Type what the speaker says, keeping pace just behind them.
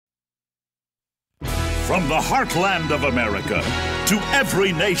From the heartland of America to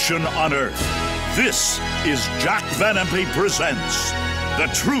every nation on earth, this is Jack Van Impe Presents The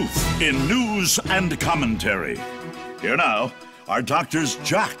Truth in News and Commentary. Here now are Doctors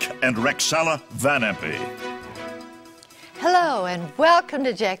Jack and Rexella Van Impe. Hello and welcome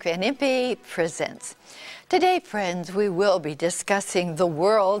to Jack Van Impe Presents. Today, friends, we will be discussing the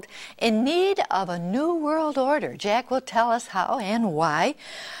world in need of a new world order. Jack will tell us how and why.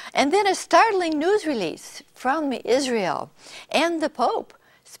 And then a startling news release from Israel. And the Pope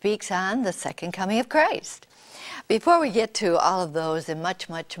speaks on the second coming of Christ. Before we get to all of those and much,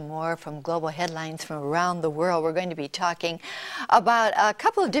 much more from global headlines from around the world, we're going to be talking about a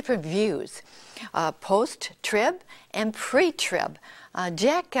couple of different views, post-trib and pre-trib.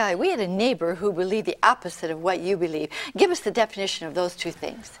 Jack, we had a neighbor who believed the opposite of what you believe. Give us the definition of those two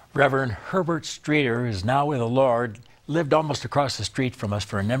things. Reverend Herbert Streeter is now with the Lord, lived almost across the street from us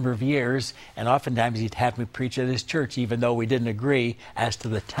for a number of years, and oftentimes he'd have me preach at his church, even though we didn't agree as to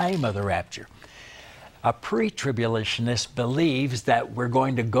the time of the rapture. A pre-tribulationist believes that we're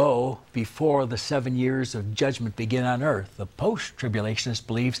going to go before the 7 years of judgment begin on earth. The post-tribulationist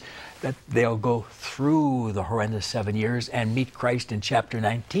believes that they'll go through the horrendous 7 years and meet Christ in chapter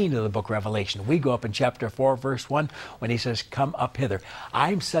 19 of the book of Revelation. We go up in chapter 4, verse 1, when he says, "Come up hither."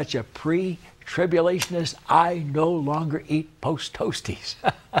 I'm such a pre-tribulationist, I no longer eat post-toasties.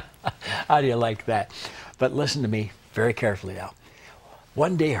 How do you like that? But listen to me very carefully now.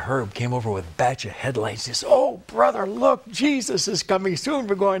 One day Herb came over with a batch of headlines. He says, "Oh, brother, look, Jesus is coming soon.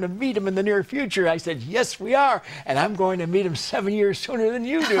 We're going to meet him in the near future." I said, "Yes, we are. And I'm going to meet him 7 years sooner than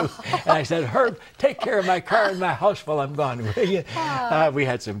you do." And I said, "Herb, take care of my car and my house while I'm gone, will you?" We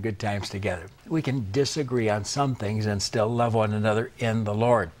had some good times together. We can disagree on some things and still love one another in the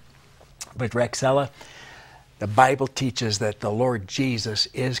Lord. But Rexella, the Bible teaches that the Lord Jesus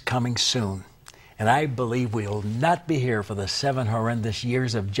is coming soon. And I believe we will not be here for the 7 horrendous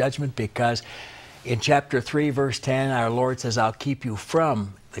years of judgment, because in chapter 3, verse 10, our Lord says, "I'll keep you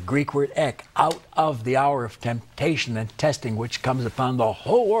from," the Greek word ek, "out of the hour of temptation and testing which comes upon the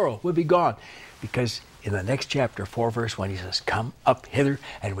whole world," will be gone. Because in the next chapter, 4, verse 1, he says, "Come up hither,"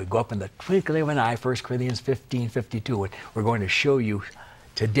 and we go up in the twinkling of an eye, 1 Corinthians 15:52. And we're going to show you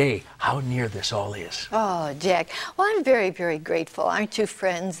today how near this all is. Oh, Jack. Well, I'm very, very grateful. Aren't you,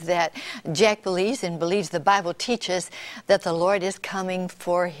 friends, that Jack believes the Bible teaches that the Lord is coming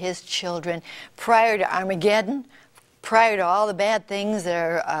for his children prior to Armageddon, prior to all the bad things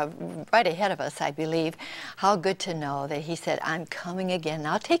that are right ahead of us, I believe. How good to know that he said, "I'm coming again.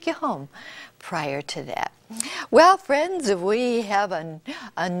 I'll take you home," prior to that. Well, friends, we have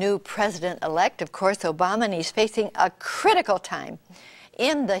a new president-elect, of course, Obama, and he's facing a critical time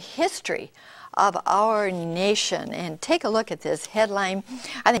in the history of our nation. And take a look at this headline.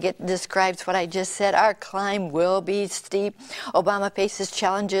 I think it describes what I just said. Our climb will be steep. Obama faces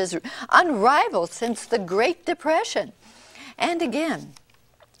challenges unrivaled since the Great Depression. And again,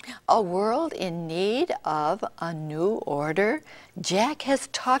 a world in need of a new order. Jack has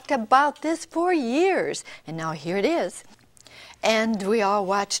talked about this for years, and now here it is. And we all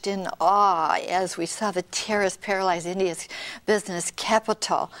watched in awe as we saw the terrorists paralyze India's business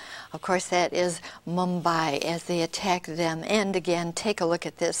capital. Of course, that is Mumbai, as they attacked them. And again, take a look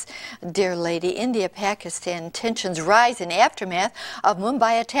at this, dear lady. India-Pakistan tensions rise in aftermath of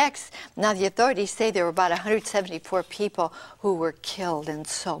Mumbai attacks. Now, the authorities say there were about 174 people who were killed and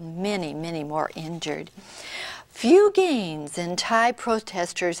so many, many more injured. Few gains in Thai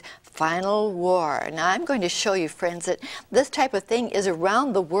protesters' final war. Now, I'm going to show you, friends, that this type of thing is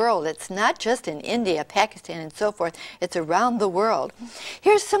around the world. It's not just in India, Pakistan, and so forth. It's around the world.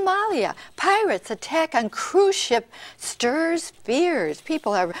 Here's Somalia. Pirates attack on cruise ship stirs fears.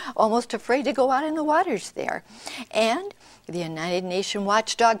 People are almost afraid to go out in the waters there. And the United Nations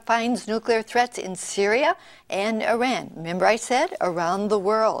watchdog finds nuclear threats in Syria and Iran. Remember I said around the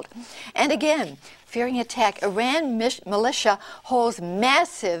world. And again, fearing attack, Iran militia holds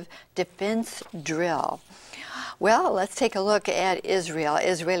massive defense drill. Well, let's take a look at Israel.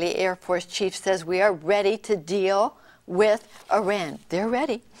 Israeli Air Force chief says we are ready to deal with Iran. They're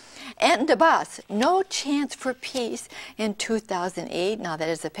ready. And Abbas, no chance for peace in 2008. Now that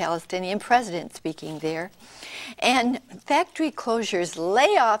is the Palestinian president speaking there. And factory closures,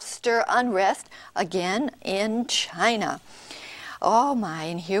 layoffs stir unrest again in China. Oh my,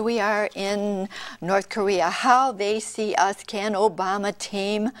 and here we are in North Korea. How they see us. Can Obama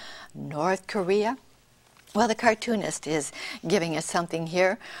tame North Korea? Well, the cartoonist is giving us something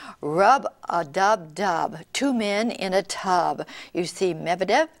here. Rub-a-dub-dub, 2 men in a tub. You see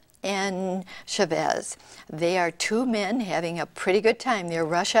Medvedev and Chavez. They are two men having a pretty good time. They're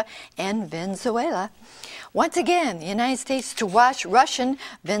Russia and Venezuela. Once again, the United States to watch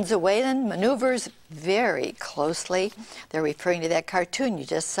Russian-Venezuelan maneuvers very closely. They're referring to that cartoon you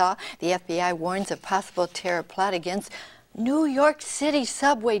just saw. The FBI warns of possible terror plot against New York City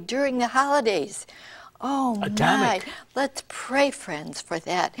subway during the holidays. Oh, Atomic. my. Let's pray, friends, for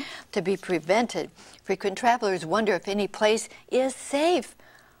that to be prevented. Frequent travelers wonder if any place is safe.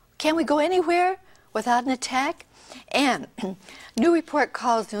 Can we go anywhere without an attack? And new report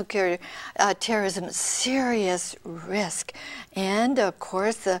calls nuclear terrorism serious risk. And, of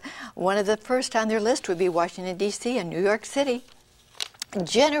course, one of the first on their list would be Washington, D.C. and New York City.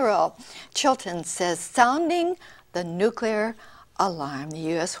 General Chilton says, sounding the nuclear alarm. The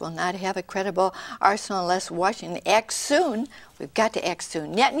U.S. will not have a credible arsenal unless Washington acts soon. We've got to act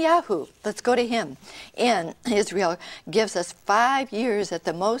soon. Netanyahu, let's go to him. In Israel gives us 5 years at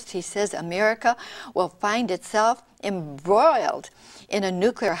the most. He says America will find itself embroiled in a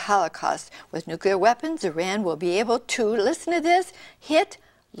nuclear holocaust. With nuclear weapons, Iran will be able to, listen to this, hit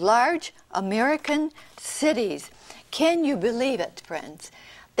large American cities. Can you believe it, friends?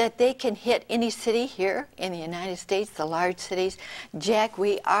 That they can hit any city here in the United States, the large cities. Jack,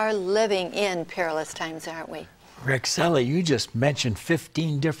 we are living in perilous times, aren't we? Rexella, you just mentioned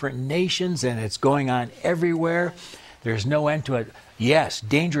 15 different nations, and it's going on everywhere. There's no end to it. Yes,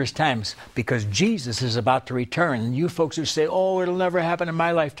 dangerous times, because Jesus is about to return. And you folks who say, oh, it'll never happen in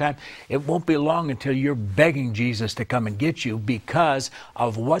my lifetime, it won't be long until you're begging Jesus to come and get you because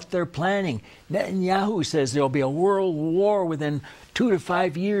of what they're planning. Netanyahu says there'll be a world war within 2 to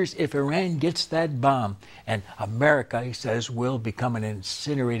 5 years if Iran gets that bomb. And America, he says, will become an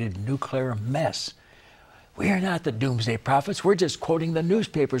incinerated nuclear mess. We are not the doomsday prophets. We're just quoting the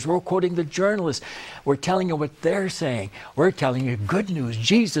newspapers. We're quoting the journalists. We're telling you what they're saying. We're telling you good news.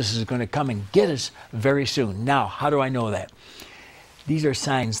 Jesus is going to come and get us very soon. Now, how do I know that? These are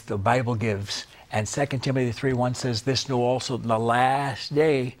signs the Bible gives. And 2 Timothy 3:1 says, this know also in the last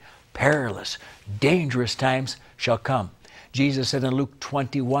day, perilous, dangerous times shall come. Jesus said in Luke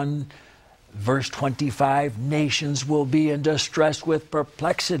 21, verse 25, nations will be in distress with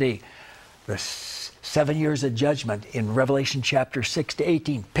perplexity. The 7 years of judgment in Revelation chapter 6 to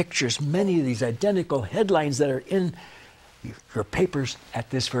 18 pictures many of these identical headlines that are in your papers at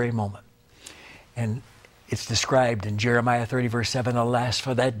this very moment. And it's described in Jeremiah 30 verse 7, alas,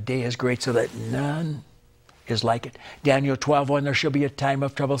 for that day is great, so that none is like it. Daniel 12:1, there shall be a time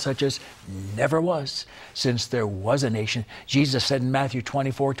of trouble such as never was since there was a nation. Jesus said in Matthew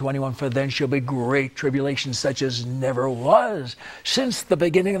 24:21, for then shall be great tribulation such as never was since the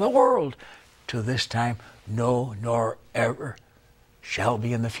beginning of the world to this time, no, nor ever shall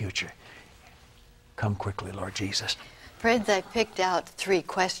be in the future. Come quickly, Lord Jesus. Friends, I've picked out 3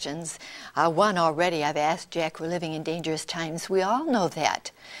 questions. One already I've asked Jack. We're living in dangerous times. We all know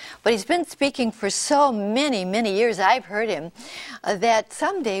that. But he's been speaking for so many, many years. I've heard him that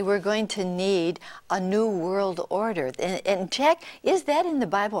someday we're going to need a new world order. And Jack, is that in the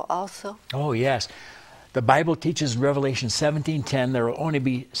Bible also? Oh, yes. The Bible teaches in Revelation 17:10 there will only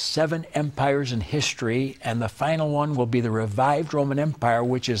be 7 empires in history, and the final one will be the revived Roman Empire,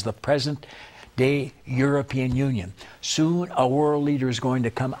 which is the present-day European Union. Soon a world leader is going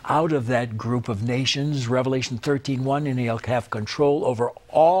to come out of that group of nations, Revelation 13:1, and he'll have control over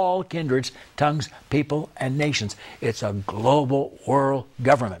all kindreds, tongues, people, and nations. It's a global world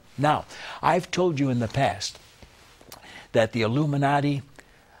government. Now, I've told you in the past that the Illuminati,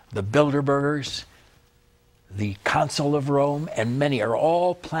 the Bilderbergers, the Council of Rome, and many are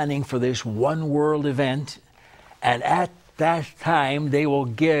all planning for this one world event. And at that time, they will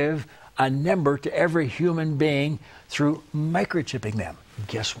give a number to every human being through microchipping them.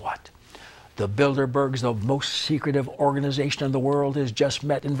 Guess what? The Bilderbergs, the most secretive organization in the world, has just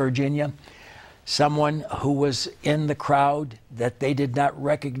met in Virginia. Someone who was in the crowd that they did not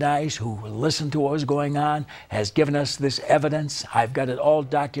recognize, who listened to what was going on, has given us this evidence. I've got it all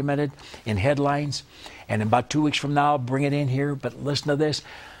documented in headlines. And in about 2 weeks from now, I'll bring it in here. But listen to this.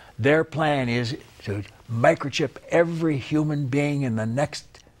 Their plan is to microchip every human being in the next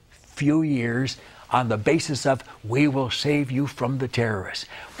few years on the basis of, we will save you from the terrorists.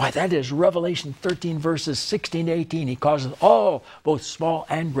 Why, that is Revelation 13, verses 16 to 18. He causes all, both small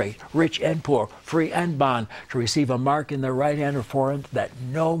and great, rich and poor, free and bond, to receive a mark in their right hand or forehead, that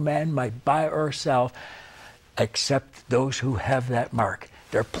no man might buy or sell except those who have that mark.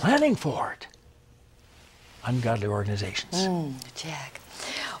 They're planning for it. Ungodly organizations. Jack.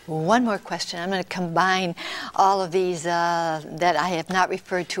 One more question. I'm going to combine all of these that I have not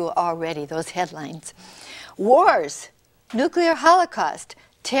referred to already, those headlines. Wars, nuclear holocaust,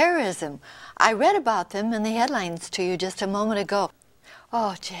 Terrorism. I read about them in the headlines to you just a moment ago.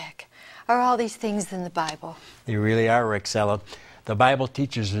 Oh, Jack, are all these things in the Bible? They really are, Rexella. The Bible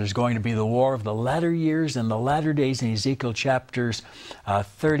teaches there's going to be the war of the latter years and the latter days in Ezekiel chapters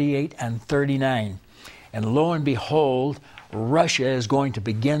 38 and 39. And lo and behold, Russia is going to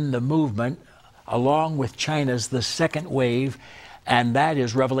begin the movement along with China's the second wave, and that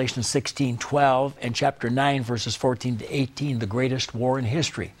is Revelation 16:12 and chapter 9 verses 14 to 18, the greatest war in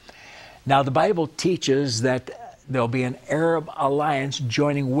history. Now the Bible teaches that there'll be an Arab alliance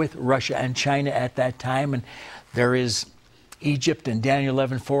joining with Russia and China at that time, and there is Egypt in Daniel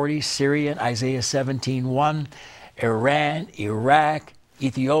 11:40, Syria in Isaiah 17:1, Iran, Iraq,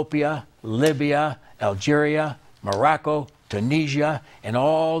 Ethiopia, Libya, Algeria, Morocco, Tunisia, and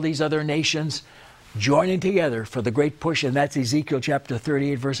all these other nations joining together for the great push, and that's Ezekiel chapter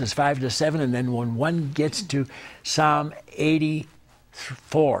 38 verses 5 to 7. And then when one gets to Psalm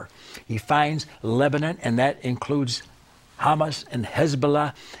 84, he finds Lebanon, and that includes Hamas and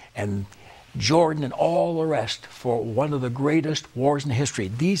Hezbollah and Jordan and all the rest for one of the greatest wars in history.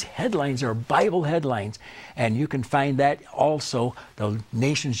 These headlines are Bible headlines, and you can find that also, the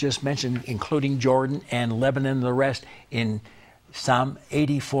nations just mentioned, including Jordan and Lebanon and the rest, in Psalm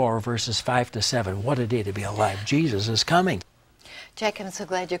 84 verses 5 to 7. What a day to be alive. Jesus is coming. Jack, I'm so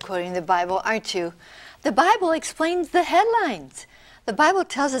glad you're quoting the Bible, aren't you? The Bible explains the headlines. The Bible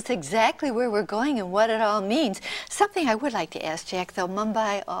tells us exactly where we're going and what it all means. Something I would like to ask Jack, though,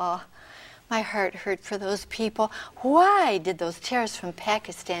 Mumbai, oh, my heart hurt for those people. Why did those terrorists from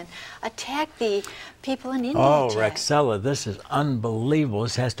Pakistan attack the people in India? Oh, Jack? Rexella, this is unbelievable.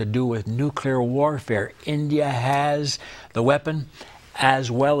 This has to do with nuclear warfare. India has the weapon as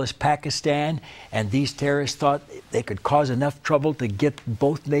well as Pakistan, and these terrorists thought they could cause enough trouble to get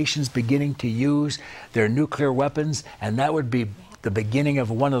both nations beginning to use their nuclear weapons, and that would be the beginning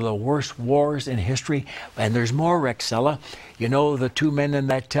of one of the worst wars in history. And there's more, Rexella. You know the two men in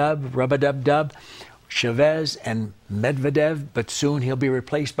that tub, rub-a-dub-dub, Chavez and Medvedev, but soon he'll be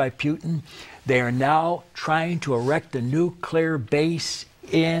replaced by Putin. They are now trying to erect a nuclear base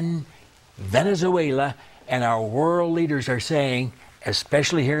in Venezuela, and our world leaders are saying,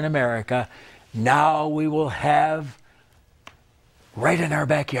 especially here in America, now we will have, right in our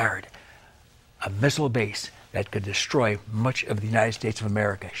backyard, a missile base that could destroy much of the United States of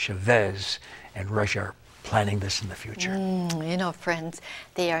America. Chavez and Russia are planning this in the future. You know, friends,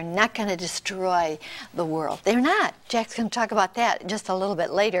 they are not going to destroy the world. They're not. Jack's going to talk about that just a little bit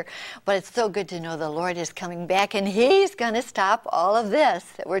later. But it's so good to know the Lord is coming back, and He's going to stop all of this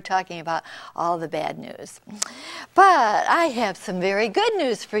that we're talking about, all the bad news. But I have some very good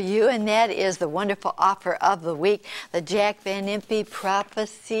news for you, and that is the wonderful offer of the week, the Jack Van Impe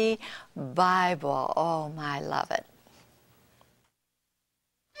Prophecy Bible. Oh, my, love it.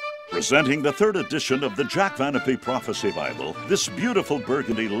 Presenting the third edition of the Jack Van Impe Prophecy Bible, this beautiful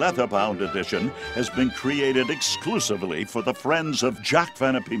burgundy leather-bound edition has been created exclusively for the friends of Jack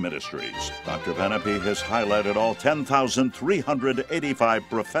Van Impe Ministries. Dr. Van Impe has highlighted all 10,385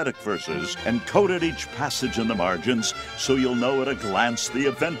 prophetic verses and coded each passage in the margins so you'll know at a glance the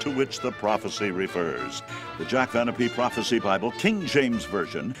event to which the prophecy refers. The Jack Van Impe Prophecy Bible King James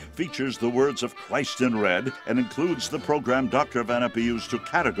Version features the words of Christ in red and includes the program Dr. Van Impe used to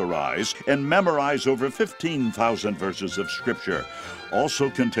categorize and memorize over 15,000 verses of Scripture. Also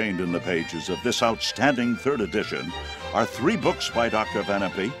contained in the pages of this outstanding third edition are 3 books by Dr. Van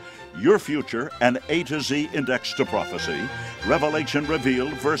Impe: Your Future, an A to Z Index to Prophecy, Revelation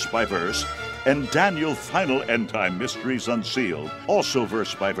Revealed verse by verse, and Daniel Final End Time Mysteries Unsealed, also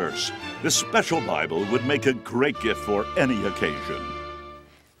verse by verse. This special Bible would make a great gift for any occasion.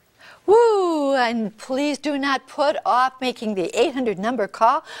 Woo! And please do not put off making the 800 number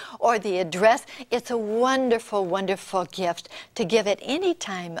call or the address. It's a wonderful, wonderful gift to give at any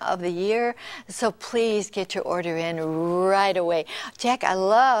time of the year. So please get your order in right away. Jack, I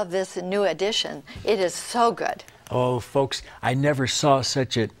love this new edition. It is so good. Oh, folks, I never saw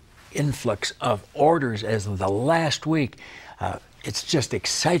such an influx of orders as the last week. It's just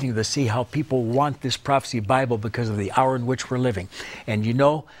exciting to see how people want this prophecy Bible because of the hour in which we're living. And you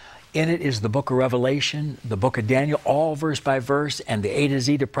know, in it is the book of Revelation, the book of Daniel, all verse by verse, and the A to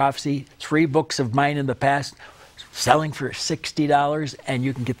Z to prophecy. 3 books of mine in the past, selling for $60, and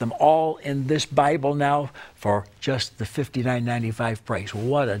you can get them all in this Bible now for just the $59.95 price.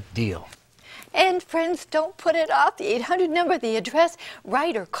 What a deal. And friends, don't put it off. The 800 number, the address,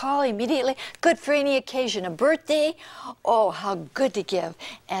 write or call immediately. Good for any occasion, a birthday. Oh, how good to give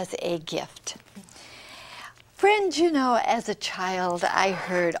as a gift. Friends, you know, as a child, I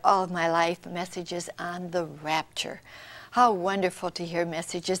heard all of my life messages on the rapture. How wonderful to hear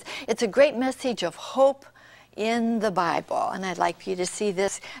messages. It's a great message of hope in the Bible. And I'd like for you to see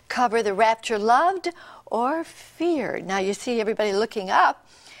this cover, the rapture, loved or feared. Now you see everybody looking up.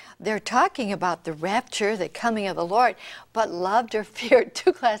 They're talking about the rapture, the coming of the Lord, but loved or feared,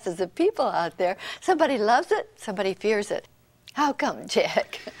 two classes of people out there. Somebody loves it, somebody fears it. How come,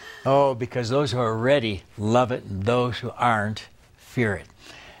 Jack? Oh, because those who are ready love it, and those who aren't fear it.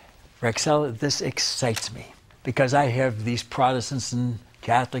 Rexella, this excites me because I have these Protestants and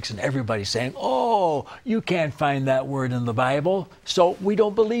Catholics and everybody saying, oh, you can't find that word in the Bible, so we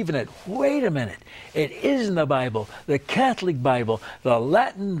don't believe in it. Wait a minute. It is in the Bible, the Catholic Bible, the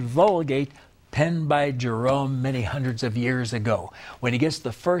Latin Vulgate, penned by Jerome many hundreds of years ago. When he gets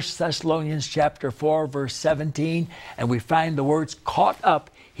to 1 Thessalonians chapter 4, verse 17, and we find the words caught up,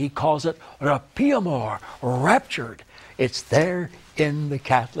 he calls it rapiamur, raptured. It's there in the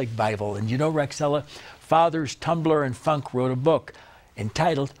Catholic Bible. And you know, Rexella, Fathers Tumbler and Funk wrote a book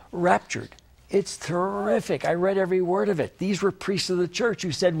entitled Raptured. It's terrific. I read every word of it. These were priests of the church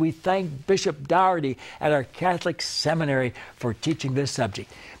who said, we thank Bishop Dougherty at our Catholic seminary for teaching this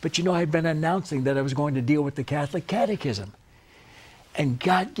subject. But you know, I'd been announcing that I was going to deal with the Catholic Catechism. And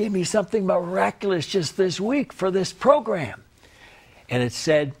God gave me something miraculous just this week for this program. And it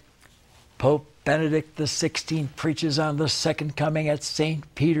said, Pope Benedict XVI preaches on the second coming at St.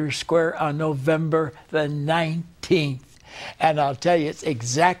 Peter's Square on November the 19th. And I'll tell you, it's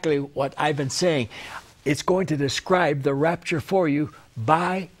exactly what I've been saying. It's going to describe the rapture for you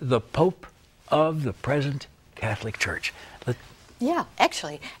by the Pope of the present Catholic Church. Yeah,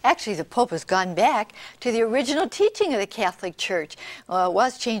 actually, the Pope has gone back to the original teaching of the Catholic Church. It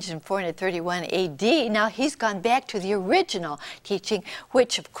was changed in 431 A.D. Now he's gone back to the original teaching,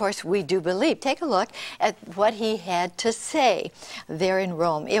 which, of course, we do believe. Take a look at what he had to say there in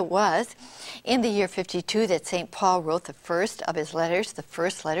Rome. It was in the year 52 that St. Paul wrote the first of his letters, the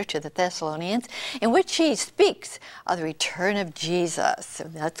first letter to the Thessalonians, in which he speaks of the return of Jesus. So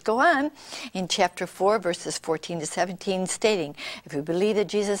let's go on in chapter 4, verses 14 to 17, stating, if we believe that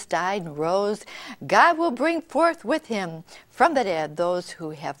Jesus died and rose, God will bring forth with him from the dead those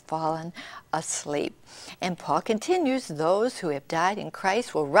who have fallen asleep. And Paul continues, those who have died in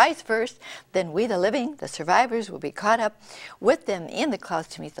Christ will rise first, then we the living, the survivors, will be caught up with them in the clouds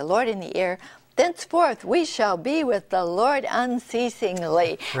to meet the Lord in the air. Thenceforth we shall be with the Lord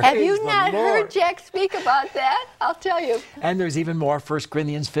unceasingly. Praise have you not Lord. heard Jack speak about that? I'll tell you. And there's even more. 1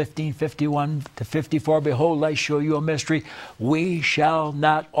 Corinthians 15, 51 to 54. Behold, I show you a mystery. We shall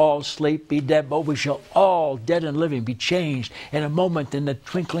not all sleep, be dead, but we shall all, dead and living, be changed in a moment, in the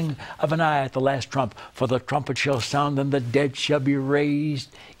twinkling of an eye at the last trump. For the trumpet shall sound, and the dead shall be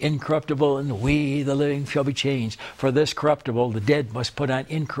raised incorruptible, and we, the living, shall be changed. For this corruptible, the dead, must put on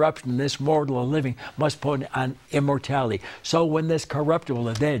incorruption, and this mortal, the living, must put on immortality. So when this corruptible,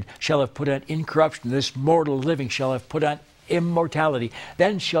 the dead, shall have put on incorruption, this mortal, living, shall have put on immortality,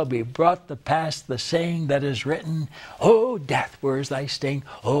 then shall be brought to pass the saying that is written, O death, where is thy sting?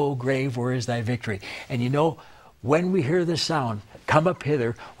 O grave, where is thy victory? And you know, when we hear this sound, come up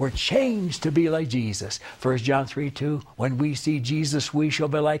hither, we're changed to be like Jesus. 1 John 3:2, when we see Jesus, we shall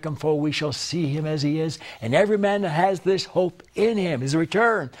be like him, for we shall see him as he is. And every man that has this hope in him, his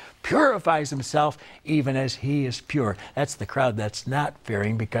return, purifies himself even as he is pure. That's the crowd that's not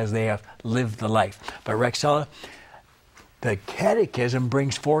fearing because they have lived the life. But Rexella, the Catechism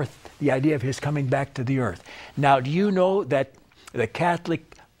brings forth the idea of his coming back to the earth. Now, do you know that the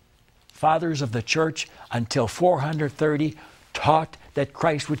Catholic fathers of the church until 430 taught that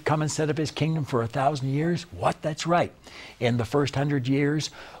Christ would come and set up his kingdom for 1,000 years? What? That's right. In the first 100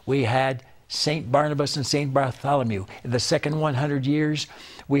 years, we had St. Barnabas and St. Bartholomew. In the second 100 years,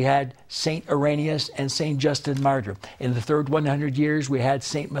 we had St. Irenaeus and St. Justin Martyr. In the third 100 years, we had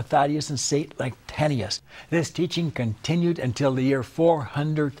St. Methodius and St. Lactantius. This teaching continued until the year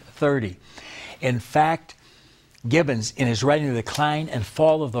 430. In fact, Gibbons, in his writing The Decline and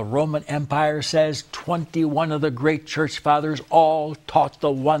Fall of the Roman Empire, says 21 of the great church fathers all taught the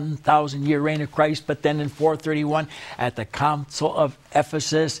 1,000-year reign of Christ. But then in 431, at the Council of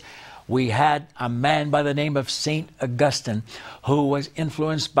Ephesus, we had a man by the name of St. Augustine, who was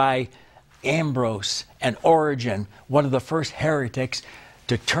influenced by Ambrose and Origen, one of the first heretics,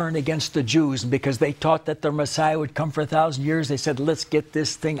 to turn against the Jews. And because they taught that their Messiah would come for 1,000 years, they said, let's get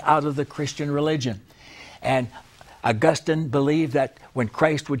this thing out of the Christian religion. And Augustine believed that when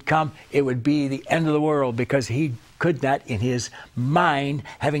Christ would come, it would be the end of the world, because he could not, in his mind,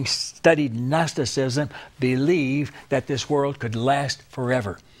 having studied Gnosticism, believe that this world could last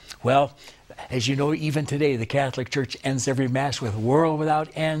forever. Well, as you know, even today, the Catholic Church ends every Mass with "world without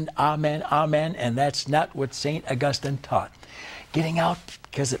end, amen, amen," and that's not what St. Augustine taught. Getting out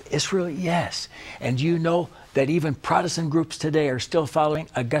because of Israel, yes. And you know that even Protestant groups today are still following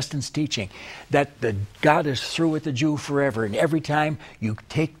Augustine's teaching, that God is through with the Jew forever. And every time you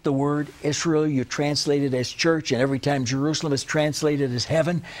take the word Israel, you translate it as church, and every time Jerusalem is translated as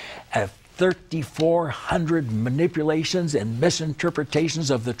heaven, 3,400 manipulations and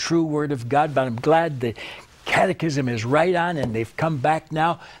misinterpretations of the true Word of God. But I'm glad the Catechism is right on, and they've come back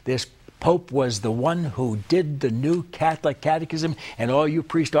now. This Pope was the one who did the new Catholic Catechism, and all you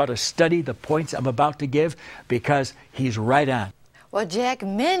priests ought to study the points I'm about to give, because he's right on. Well, Jack,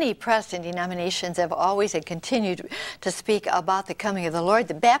 many Protestant denominations have always and continued to speak about the coming of the Lord.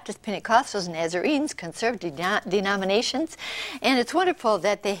 The Baptists, Pentecostals, Nazarenes, conservative denominations. And it's wonderful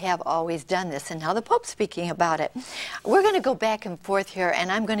that they have always done this. And now the Pope's speaking about it. We're going to go back and forth here,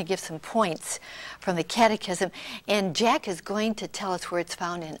 and I'm going to give some points from the Catechism. And Jack is going to tell us where it's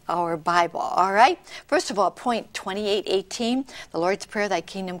found in our Bible. All right? First of all, point 28:18, the Lord's Prayer, "Thy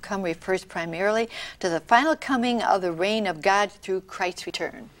kingdom come," refers primarily to the final coming of the reign of God through Christ's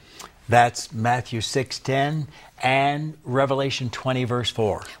return. That's Matthew 6:10 and Revelation 20, verse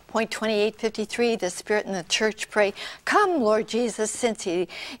 4. Point 28:53, the Spirit and the Church pray, "Come, Lord Jesus, since He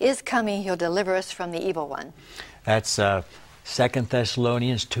is coming, He'll deliver us from the evil one." That's 2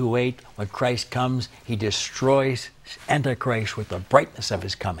 Thessalonians 2:8. When Christ comes, He destroys Antichrist with the brightness of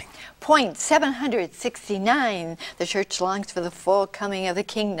His coming. Point 769, the Church longs for the full coming of the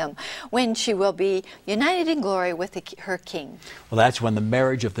kingdom, when she will be united in glory with her King. Well, that's when the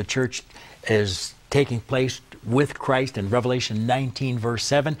marriage of the Church is taking place with Christ in Revelation 19, verse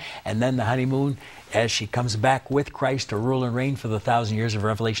 7, and then the honeymoon as she comes back with Christ to rule and reign for the 1,000 years of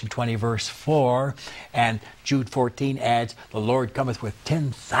Revelation 20, verse 4. And Jude 14 adds, "The Lord cometh with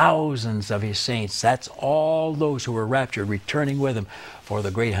 10,000s of His saints." That's all those who were raptured, returning with Him for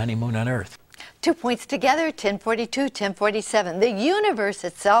the great honeymoon on earth. 2 points together, 1042, 1047. The universe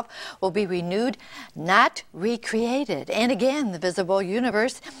itself will be renewed, not recreated. And again, the visible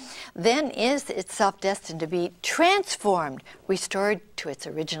universe then is itself destined to be transformed, restored to its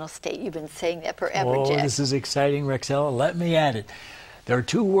original state. You've been saying that forever, Oh, Jack. this is exciting, Rexella. Let me add it. There are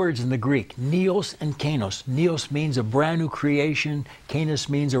two words in the Greek, neos and kainos. Neos means a brand new creation. Kainos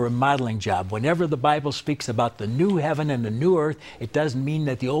means a remodeling job. Whenever the Bible speaks about the new heaven and the new earth, it doesn't mean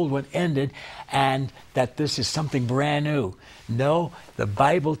that the old one ended and that this is something brand new. No, the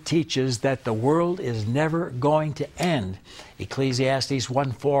Bible teaches that the world is never going to end. Ecclesiastes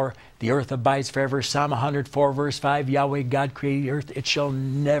 1:4, the earth abides forever. Psalm 104, verse 5, Yahweh God created the earth. It shall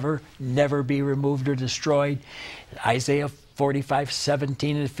never, never be removed or destroyed. Isaiah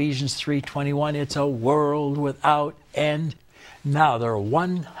 45:17 and Ephesians 3:21, it's a world without end. Now, there are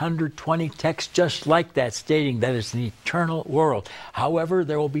 120 texts just like that stating that it's an eternal world. However,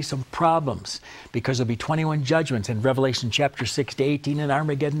 there will be some problems because there'll be 21 judgments in Revelation chapter 6-18, and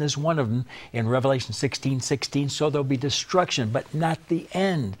Armageddon is one of them in Revelation 16:16. So there'll be destruction, but not the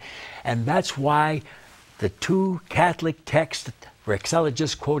end. And that's why the two Catholic texts that Rexella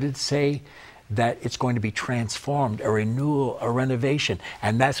just quoted say that it's going to be transformed, a renewal, a renovation.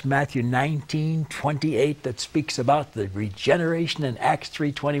 And that's Matthew 19:28 that speaks about the regeneration, in Acts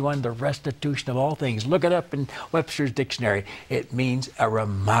 3:21, the restitution of all things. Look it up in Webster's dictionary. It means a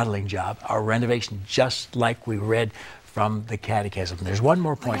remodeling job, a renovation, just like we read from the Catechism. There's one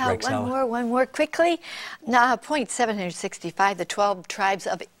more point, Rexella. One more quickly. Now, point 765, the 12 tribes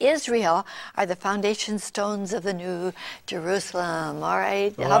of Israel are the foundation stones of the New Jerusalem. All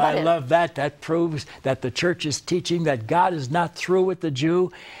right? Well, how about I it? love that. That proves that the church is teaching that God is not through with the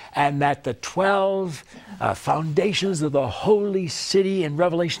Jew, and that the 12 foundations of the holy city in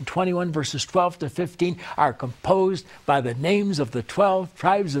Revelation 21, verses 12 to 15, are composed by the names of the 12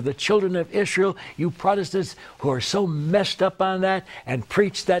 tribes of the children of Israel. You Protestants who are so messed up on that and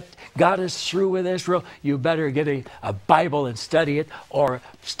preach that God is through with Israel, you better get a Bible and study it, or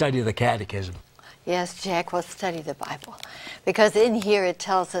study the Catechism. Yes, Jack, we'll study the Bible, because in here it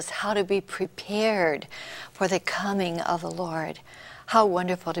tells us how to be prepared for the coming of the Lord. How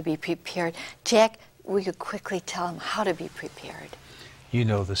wonderful to be prepared. Jack, we could quickly tell them how to be prepared. You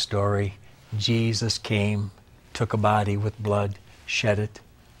know the story. Jesus came, took a body with blood, shed it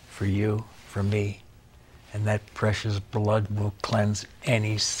for you, for me, and that precious blood will cleanse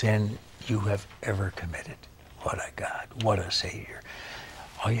any sin you have ever committed. What a God, what a Savior.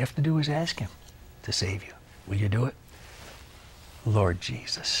 All you have to do is ask Him to save you. Will you do it? Lord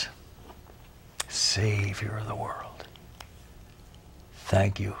Jesus, Savior of the world,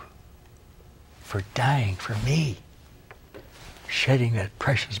 thank you for dying for me, shedding that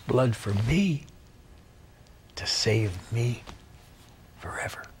precious blood for me to save me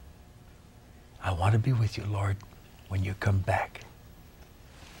forever. I want to be with you, Lord, when you come back,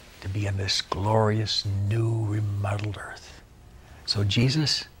 to be on this glorious, new, remodeled earth. So,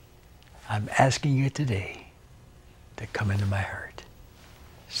 Jesus, I'm asking you today to come into my heart.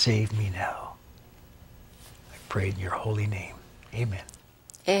 Save me now. I pray in your holy name. Amen.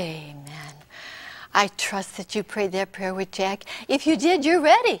 Amen. I trust that you prayed that prayer with Jack. If you did, you're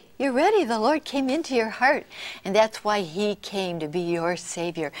ready. You're ready. The Lord came into your heart, and that's why he came, to be your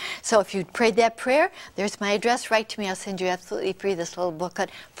Savior. So if you prayed that prayer, there's my address. Write to me. I'll send you absolutely free this little booklet.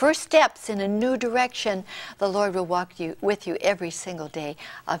 First Steps in a New Direction. The Lord will walk with you every single day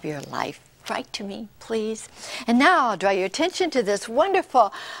of your life. Write to me, please. And now I'll draw your attention to this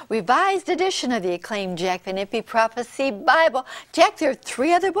wonderful revised edition of the acclaimed Jack Van Impe Prophecy Bible. Jack, there are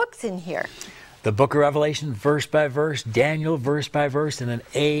 3 other books in here. The book of Revelation, verse by verse, Daniel, verse by verse, and an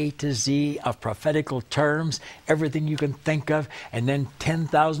A to Z of prophetical terms, everything you can think of, and then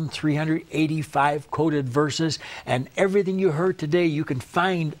 10,385 quoted verses, and everything you heard today you can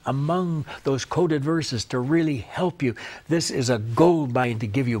find among those quoted verses to really help you. This is a gold mine to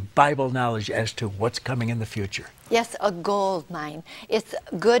give you Bible knowledge as to what's coming in the future. Yes, a gold mine. It's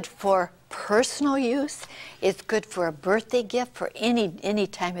good for personal use. It's good for a birthday gift for any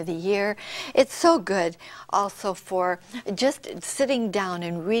time of the year. It's so good also for just sitting down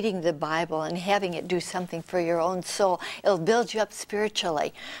and reading the Bible and having it do something for your own soul. It'll build you up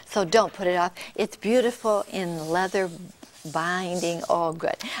spiritually. So don't put it off. It's beautiful in leather binding. Oh,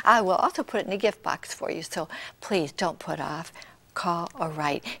 good. I will also put it in a gift box for you. So please don't put off. Call or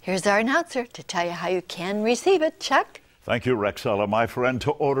write. Here's our announcer to tell you how you can receive it. Chuck? Thank you, Rexella, my friend.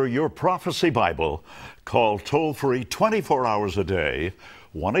 To order your Prophecy Bible, call toll-free 24 hours a day,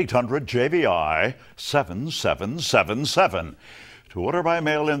 1-800-JVI-7777. To order by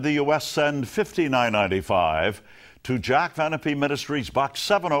mail in the U.S., send $59.95 to Jack Van Impe Ministries, Box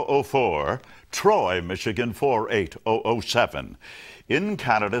 7004, Troy, Michigan 48007. In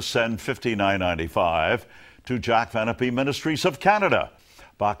Canada, send $59.95 to Jack Van Impe Ministries of Canada,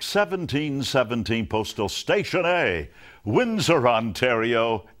 Box 1717, Postal Station A, Windsor,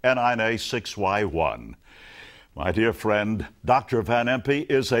 Ontario, NINA 6Y1. My dear friend, Dr. Van Impe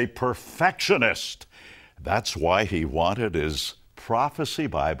is a perfectionist. That's why he wanted his Prophecy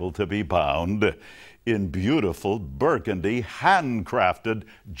Bible to be bound in beautiful burgundy, handcrafted,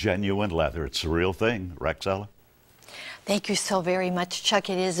 genuine leather. It's the real thing, Rexella. Thank you so very much, Chuck.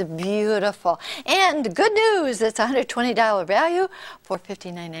 It is beautiful. And good news, it's a $120 value for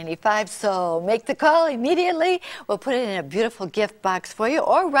 $59.95. So make the call immediately. We'll put it in a beautiful gift box for you,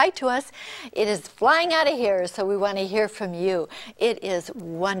 or write to us. It is flying out of here, so we want to hear from you. It is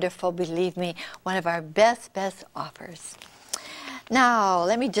wonderful, believe me, one of our best offers. Now,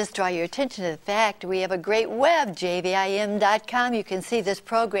 let me just draw your attention to the fact we have a great web, jvim.com. You can see this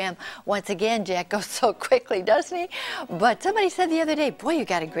program. Once again, Jack goes so quickly, doesn't he? But somebody said the other day, boy, you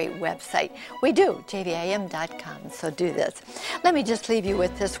got a great website. We do, jvim.com, so do this. Let me just leave you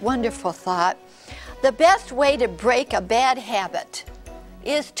with this wonderful thought. The best way to break a bad habit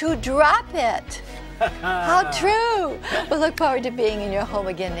is to drop it. How true! We look forward to being in your home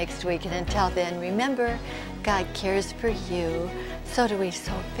again next week. And until then, remember, God cares for you. So do we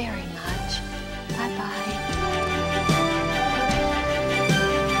so very much. Bye-bye.